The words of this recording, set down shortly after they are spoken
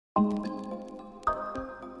A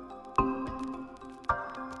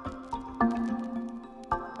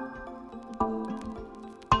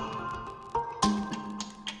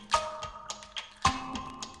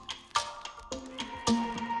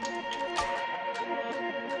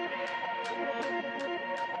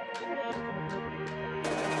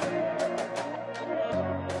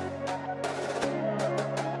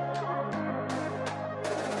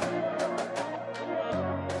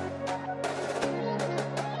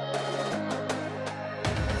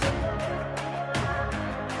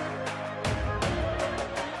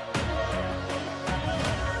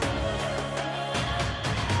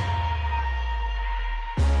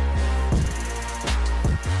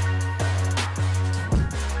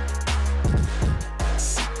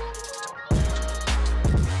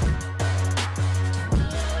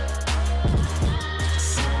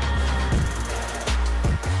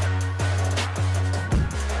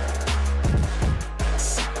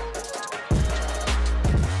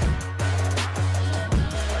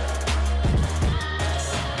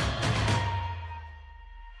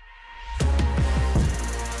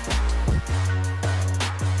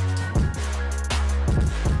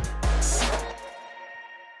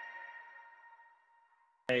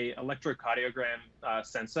electrocardiogram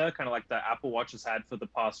sensor, kind of like the Apple Watch has had for the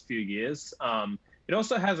past few years. It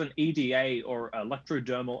also has an EDA, or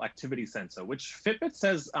electrodermal activity sensor, which Fitbit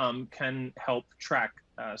says can help track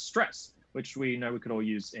stress, which we know we could all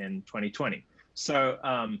use in 2020. So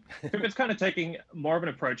Fitbit's kind of taking more of an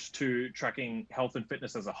approach to tracking health and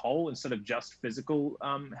fitness as a whole instead of just physical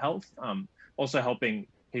health, also helping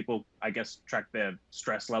people, I guess, track their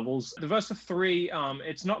stress levels. The Versa 3,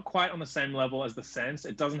 it's not quite on the same level as the Sense.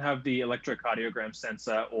 It doesn't have the electrocardiogram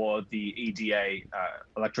sensor or the EDA,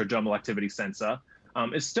 electrodermal activity sensor.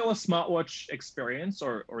 It's still a smartwatch experience,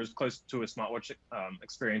 or as close to a smartwatch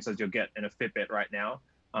experience as you'll get in a Fitbit right now.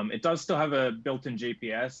 It does still have a built-in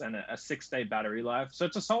GPS and a 6-day battery life. So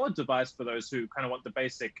it's a solid device for those who kind of want the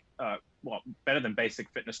basic, well, better than basic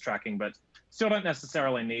fitness tracking, but still don't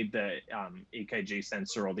necessarily need the EKG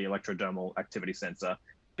sensor or the electrodermal activity sensor.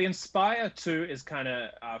 The Inspire 2 is kind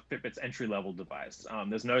of Fitbit's entry-level device.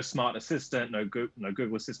 There's no smart assistant, no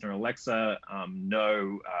Google Assistant or Alexa,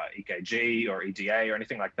 no EKG or EDA or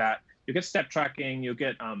anything like that. You'll get step tracking, you'll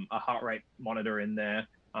get a heart rate monitor in there.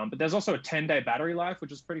 But there's also a 10-day battery life,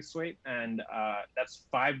 which is pretty sweet. And that's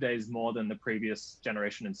 5 days more than the previous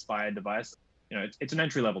generation Inspire device. You know, it's an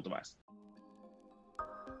entry-level device.